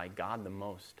glorify God the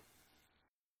most.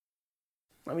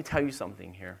 Let me tell you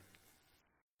something here.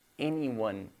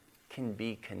 Anyone can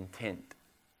be content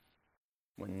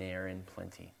when they are in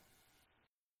plenty.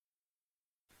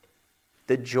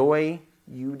 The joy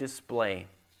you display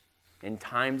in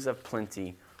times of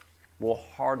plenty will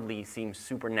hardly seem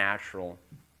supernatural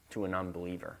to an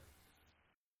unbeliever.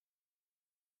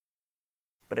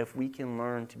 But if we can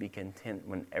learn to be content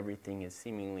when everything is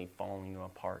seemingly falling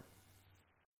apart,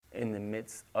 in the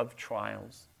midst of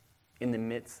trials, in the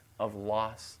midst of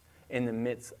loss, in the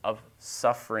midst of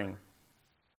suffering,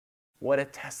 what a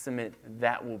testament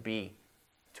that will be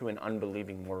to an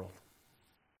unbelieving world.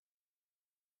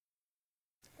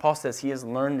 Paul says he has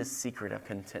learned the secret of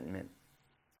contentment.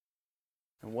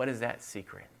 And what is that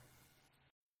secret?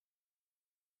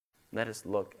 Let us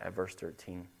look at verse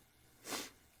 13.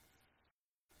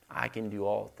 I can do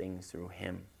all things through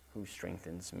him who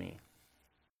strengthens me.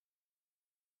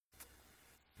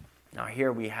 Now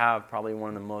here we have probably one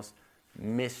of the most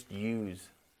misused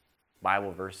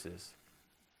Bible verses.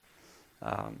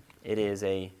 It is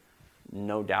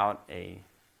no doubt a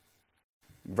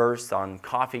verse on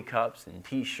coffee cups and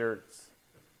t-shirts.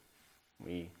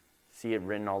 We see it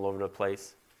written all over the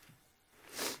place.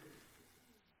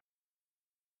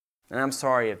 And I'm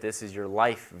sorry if this is your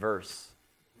life verse.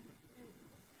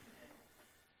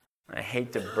 I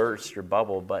hate to burst your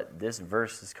bubble, but this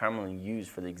verse is commonly used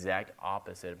for the exact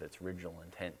opposite of its original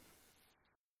intent.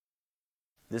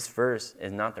 This verse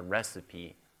is not the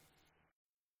recipe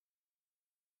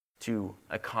to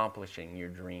accomplishing your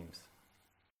dreams.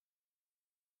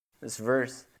 This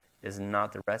verse is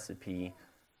not the recipe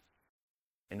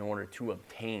in order to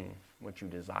obtain what you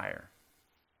desire.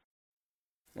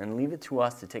 And leave it to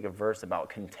us to take a verse about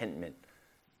contentment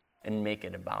and make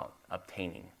it about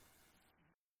obtaining.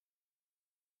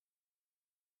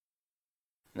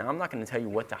 Now, I'm not going to tell you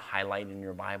what to highlight in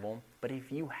your Bible, but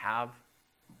if you have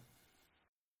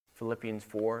Philippians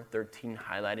 4:13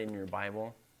 highlighted in your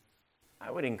Bible,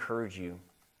 I would encourage you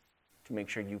to make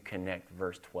sure you connect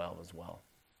verse 12 as well.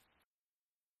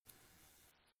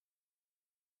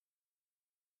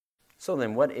 So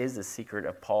then, what is the secret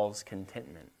of Paul's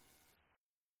contentment?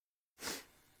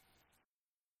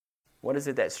 What is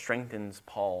it that strengthens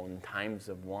Paul in times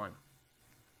of want?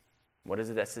 What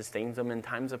is it that sustains him in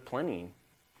times of plenty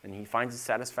and he finds his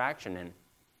satisfaction in?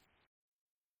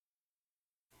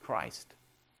 Christ.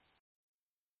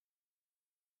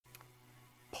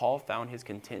 Paul found his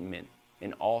contentment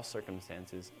in all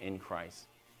circumstances in Christ,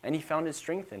 and he found his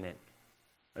strength in it.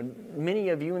 And many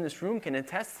of you in this room can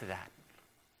attest to that.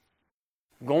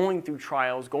 Going through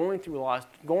trials, going through loss,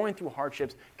 going through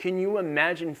hardships. Can you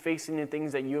imagine facing the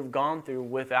things that you have gone through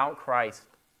without Christ?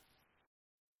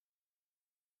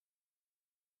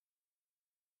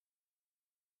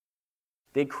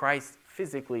 Did Christ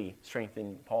physically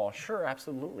strengthen Paul? Sure,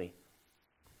 absolutely.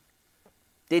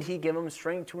 Did he give him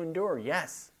strength to endure?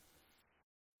 Yes.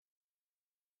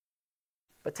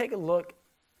 But take a look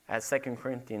at 2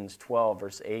 Corinthians 12,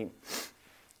 verse 8.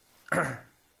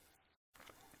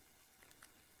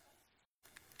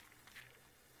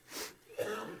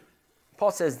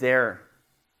 Paul says there,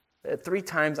 3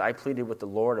 times I pleaded with the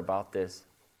Lord about this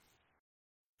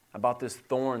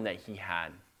thorn that he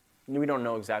had. We don't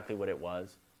know exactly what it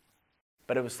was,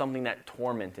 but it was something that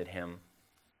tormented him.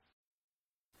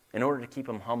 In order to keep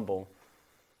him humble.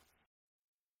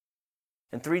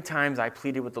 And 3 times I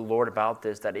pleaded with the Lord about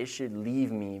this, that it should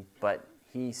leave me, but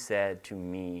he said to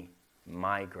me,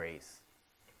 my grace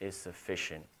is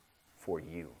sufficient for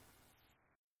you.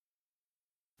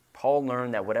 Paul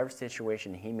learned that whatever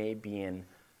situation he may be in,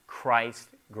 Christ's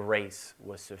grace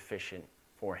was sufficient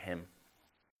for him.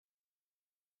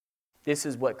 This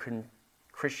is what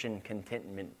Christian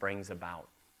contentment brings about.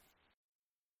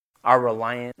 Our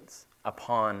reliance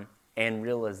upon and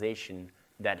realization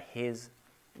that his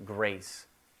grace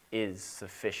is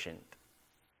sufficient.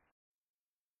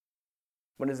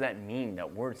 What does that mean,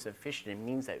 that word sufficient? It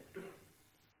means that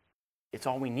it's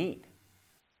all we need.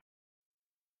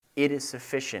 It is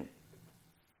sufficient.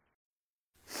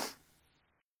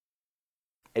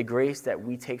 A grace that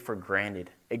we take for granted.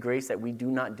 A grace that we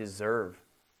do not deserve.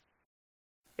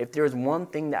 If there is one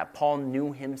thing that Paul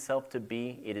knew himself to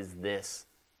be, it is this: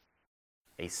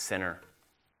 a sinner.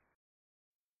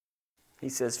 He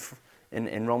says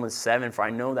in Romans 7, for I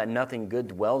know that nothing good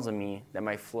dwells in me,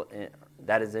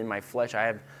 that is in my flesh. I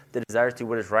have the desire to do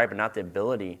what is right, but not the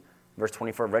ability. Verse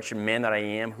 24, wretched man that I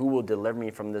am, who will deliver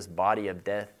me from this body of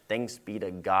death? Thanks be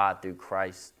to God through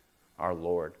Christ our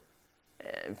Lord.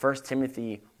 1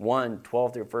 Timothy 1,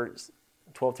 12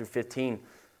 through 15.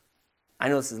 I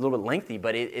know this is a little bit lengthy,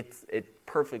 but it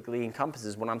perfectly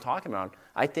encompasses what I'm talking about.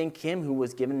 I thank him who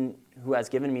has given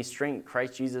me strength,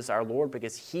 Christ Jesus our Lord,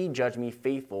 because he judged me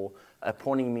faithful,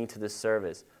 appointing me to this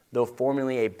service. Though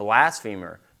formerly a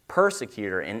blasphemer,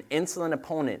 persecutor, and insolent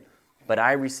opponent, but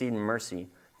I received mercy,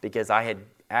 because I had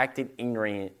acted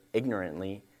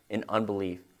ignorantly in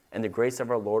unbelief, and the grace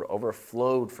of our Lord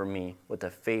overflowed for me with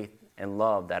the faith and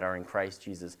love that are in Christ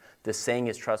Jesus. This saying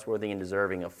is trustworthy and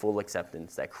deserving of full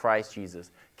acceptance, that Christ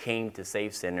Jesus came to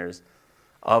save sinners,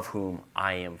 of whom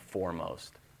I am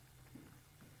foremost.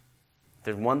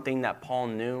 There's one thing that Paul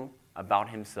knew about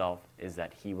himself, is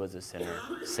that he was a sinner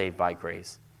saved by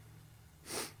grace.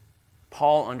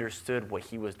 Paul understood what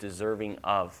he was deserving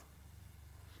of.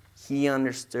 He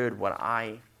understood what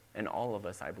I and all of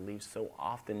us, I believe, so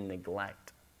often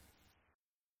neglect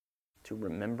to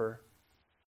remember,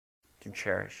 to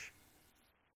cherish.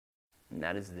 And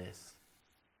that is this: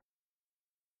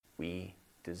 we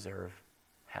deserve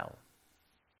hell.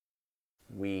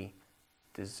 We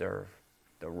deserve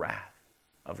the wrath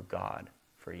of God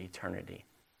for eternity.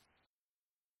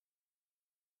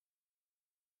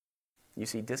 You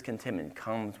see, discontentment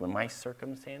comes when my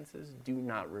circumstances do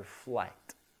not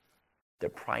reflect the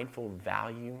prideful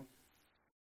value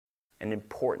and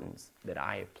importance that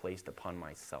I have placed upon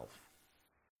myself.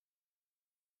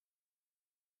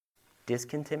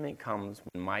 Discontentment comes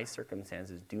when my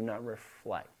circumstances do not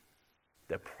reflect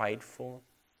the prideful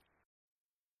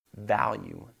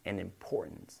value and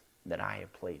importance that I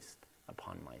have placed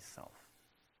upon myself.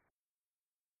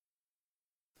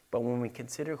 But when we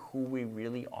consider who we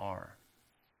really are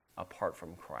apart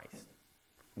from Christ,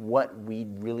 what we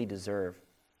really deserve,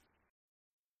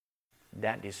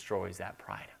 that destroys that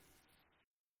pride.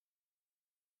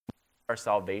 Our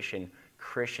salvation,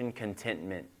 Christian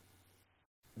contentment,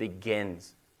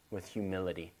 begins with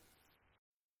humility.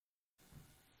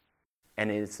 And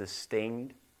it is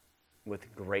sustained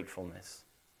with gratefulness.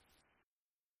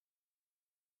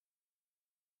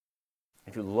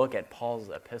 If you look at Paul's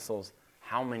epistles,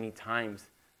 how many times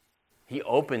he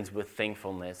opens with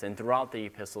thankfulness, and throughout the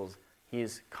epistles, he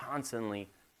is constantly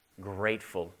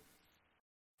grateful.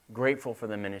 Grateful for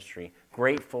the ministry,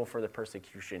 grateful for the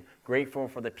persecution, grateful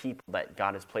for the people that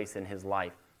God has placed in his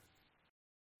life.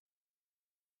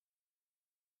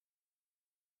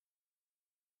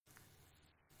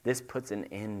 This puts an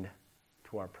end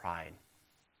to our pride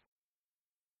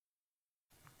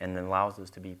and allows us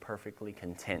to be perfectly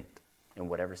content in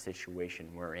whatever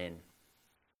situation we're in.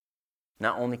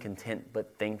 Not only content,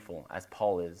 but thankful, as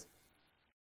Paul is.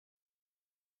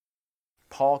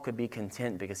 Paul could be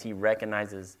content because he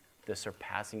recognizes the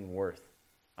surpassing worth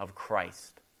of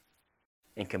Christ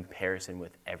in comparison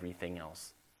with everything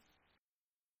else.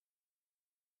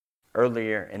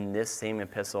 Earlier in this same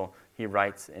epistle, he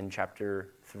writes in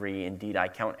chapter 3, "Indeed, I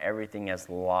count everything as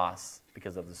loss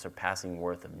because of the surpassing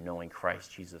worth of knowing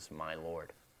Christ Jesus my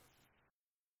Lord.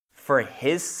 For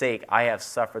his sake I have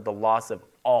suffered the loss of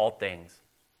all things,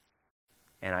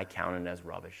 and I count it as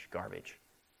rubbish, garbage,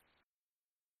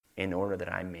 in order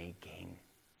that I may gain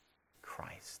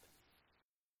Christ."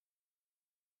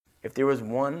 If there was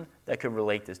one that could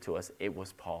relate this to us, it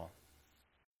was Paul.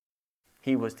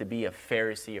 He was to be a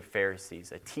Pharisee of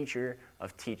Pharisees, a teacher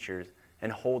of teachers,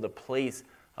 and hold a place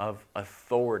of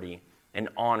authority and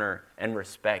honor and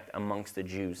respect amongst the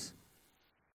Jews,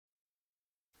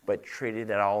 but traded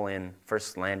it all in for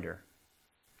slander,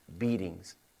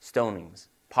 beatings, stonings,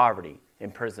 poverty,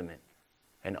 imprisonment,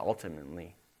 and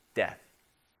ultimately death.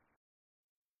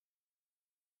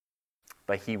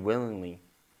 But he willingly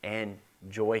and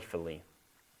joyfully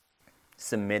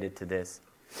submitted to this,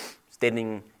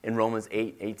 stating in Romans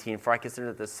 8:18, "For I consider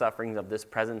that the sufferings of this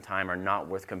present time are not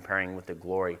worth comparing with the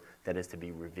glory that is to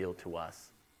be revealed to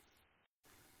us."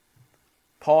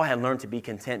 Paul had learned to be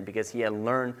content because he had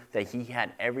learned that he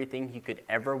had everything he could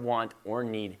ever want or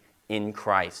need in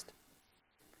Christ,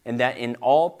 and that in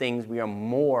all things we are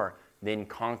more than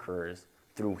conquerors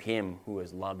through him who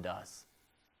has loved us.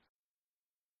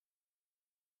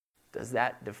 Does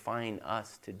that define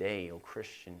us today, O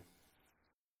Christian?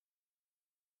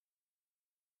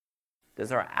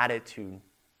 Does our attitude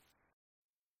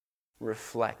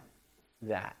reflect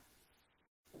that?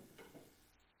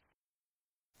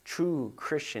 True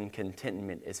Christian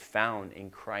contentment is found in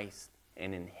Christ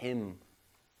and in him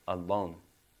alone.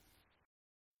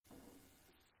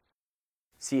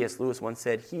 C.S. Lewis once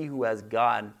said, "He who has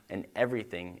God and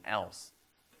everything else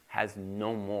has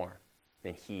no more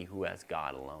than he who has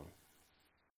God alone."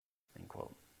 End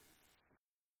quote.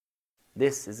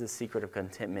 This is the secret of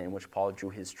contentment in which Paul drew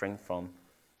his strength from.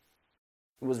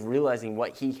 It was realizing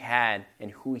what he had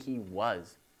and who he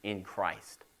was in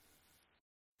Christ.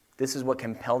 This is what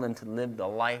compelled him to live the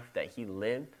life that he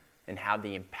lived and have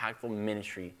the impactful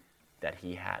ministry that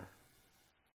he had.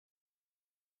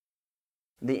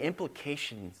 The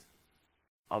implications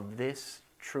of this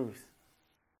truth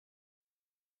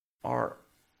are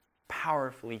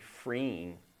powerfully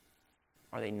freeing,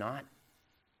 are they not?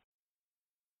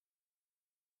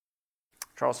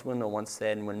 Charles Swindoll once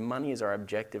said, when money is our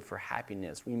objective for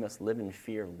happiness, we must live in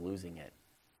fear of losing it,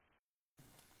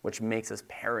 which makes us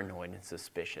paranoid and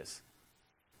suspicious.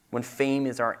 When fame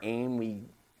is our aim, we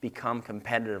become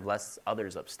competitive lest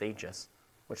others upstage us,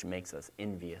 which makes us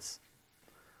envious.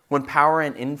 When power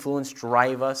and influence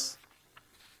drive us,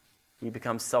 we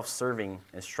become self-serving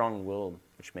and strong-willed,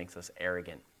 which makes us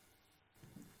arrogant.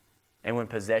 And when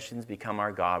possessions become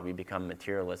our God, we become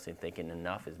materialistic, thinking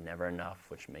enough is never enough,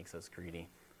 which makes us greedy.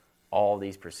 All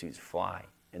these pursuits fly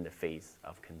in the face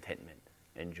of contentment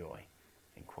and joy.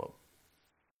 End quote.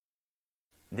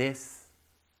 This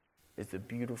is the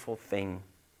beautiful thing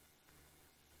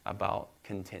about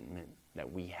contentment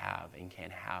that we have and can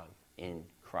have in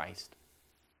Christ.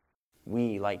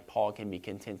 We, like Paul, can be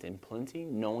content in plenty,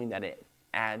 knowing that it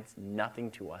adds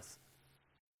nothing to us.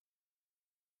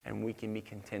 And we can be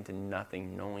content in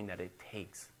nothing, knowing that it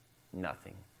takes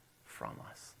nothing from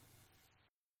us.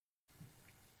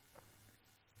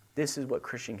 This is what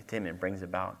Christian contentment brings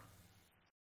about.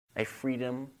 A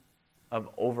freedom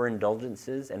of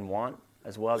overindulgences and want,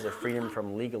 as well as a freedom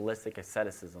from legalistic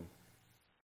asceticism.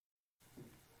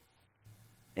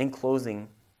 In closing,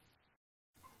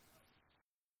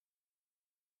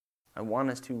 I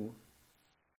want us to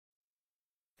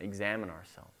examine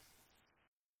ourselves.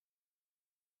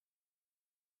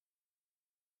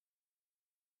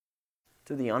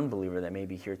 To the unbeliever that may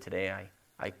be here today,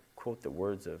 I quote the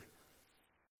words of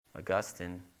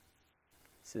Augustine.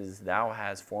 It says, "Thou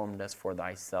hast formed us for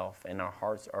thyself, and our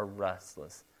hearts are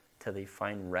restless till they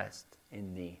find rest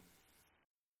in thee."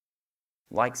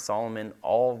 Like Solomon,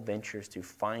 all ventures to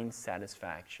find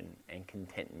satisfaction and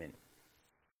contentment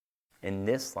in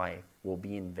this life will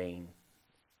be in vain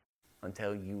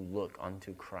until you look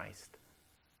unto Christ.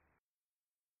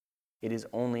 It is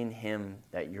only in him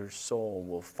that your soul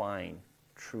will find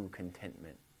true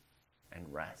contentment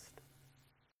and rest.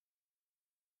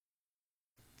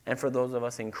 And for those of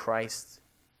us in Christ,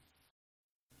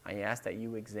 I ask that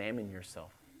you examine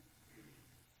yourself.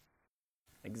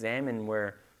 Examine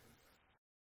where,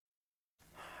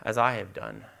 as I have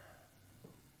done,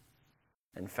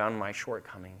 and found my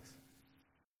shortcomings,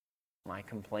 my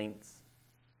complaints,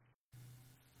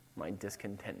 my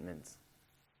discontentments,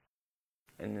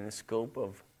 and in the scope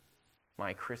of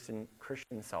my Christian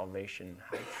salvation,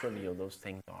 how trivial those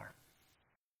things are.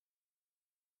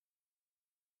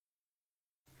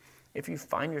 If you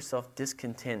find yourself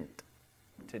discontent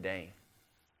today,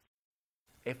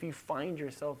 if you find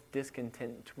yourself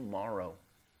discontent tomorrow,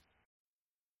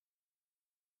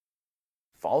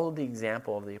 follow the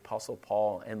example of the Apostle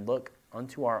Paul and look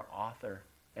unto our author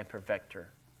and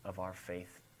perfecter of our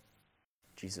faith,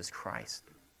 Jesus Christ.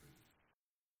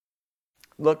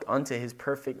 Look unto his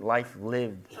perfect life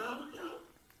lived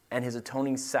and his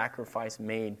atoning sacrifice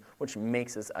made, which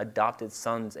makes us adopted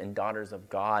sons and daughters of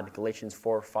God, Galatians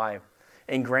 4:5,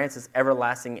 and grants us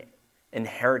everlasting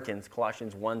inheritance,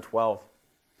 Colossians 1:12.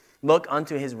 Look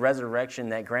unto his resurrection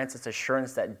that grants us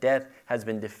assurance that death has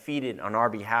been defeated on our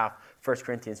behalf, 1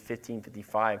 Corinthians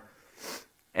 15:55.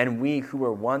 And we who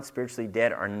were once spiritually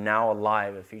dead are now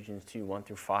alive, Ephesians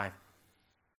 2:1-5.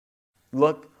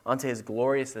 Look unto his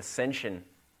glorious ascension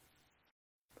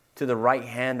to the right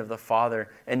hand of the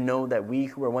Father, and know that we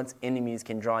who were once enemies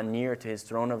can draw near to his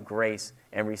throne of grace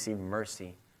and receive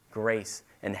mercy, grace,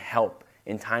 and help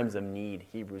in times of need,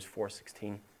 Hebrews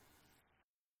 4:16.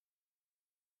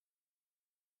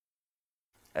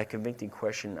 A convicting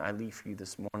question I leave for you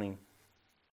this morning.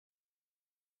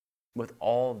 With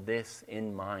all this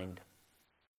in mind,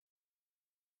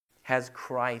 has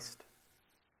Christ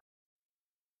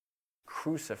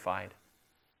crucified,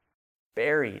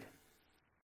 buried,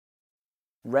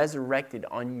 resurrected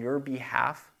on your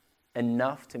behalf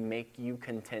enough to make you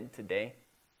content today?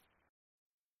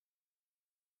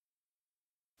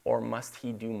 Or must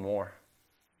he do more?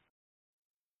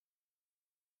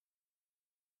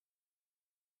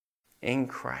 In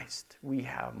Christ, we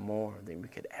have more than we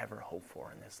could ever hope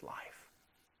for in this life.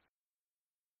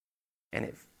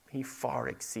 And he far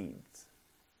exceeds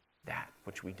that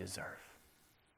which we deserve.